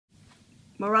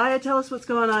Mariah, tell us what's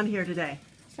going on here today.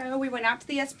 So we went out to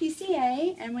the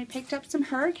SPCA and we picked up some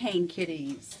hurricane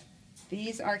kitties.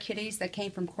 These are kitties that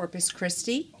came from Corpus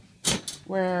Christi,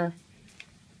 where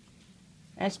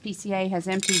SPCA has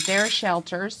emptied their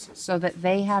shelters so that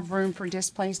they have room for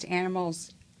displaced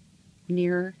animals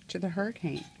near to the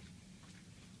hurricane.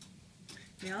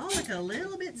 They all look a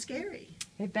little bit scary.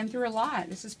 They've been through a lot.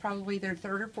 This is probably their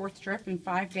third or fourth trip in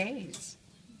 5 days.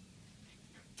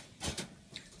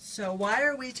 So why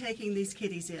are we taking these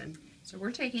kitties in? So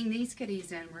we're taking these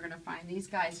kitties in. We're going to find these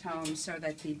guys homes so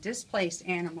that the displaced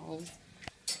animals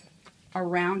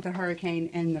around the hurricane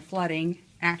and the flooding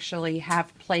actually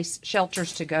have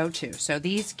shelters to go to. So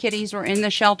these kitties were in the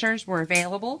shelters, were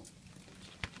available,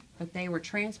 but they were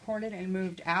transported and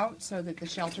moved out so that the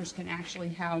shelters can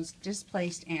actually house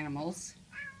displaced animals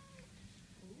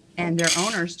and their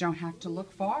owners don't have to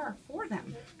look far for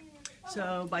them.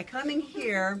 So by coming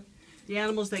here, the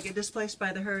animals that get displaced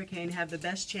by the hurricane have the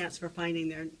best chance for finding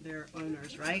their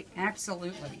owners, right?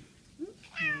 Absolutely.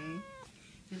 Okay.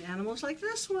 And animals like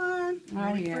this one,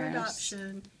 ready for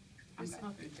adoption.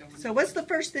 So what's the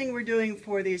first thing we're doing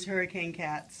for these hurricane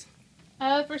cats?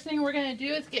 First thing we're going to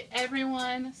do is get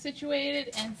everyone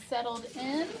situated and settled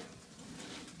in.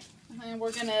 And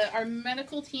our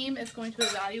medical team is going to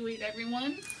evaluate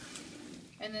everyone.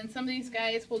 And then some of these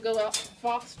guys will go out to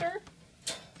foster.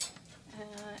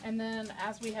 And then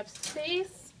as we have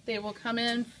space, they will come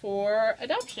in for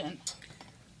adoption.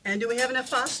 And do we have enough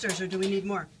fosters or do we need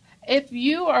more? If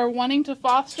you are wanting to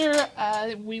foster,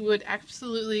 we would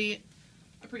absolutely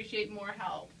appreciate more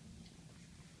help.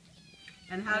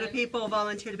 And how do people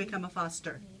volunteer to become a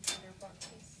foster?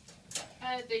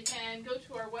 They can go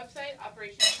to our website,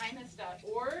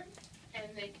 operationkindness.org,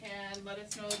 and they can let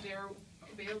us know if they're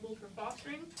available for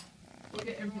fostering. We'll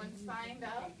get everyone signed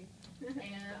up,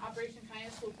 and Operation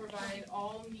Kindness will provide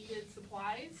all needed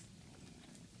supplies.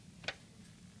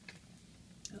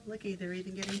 Oh, looky, they're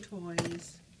even getting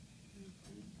toys.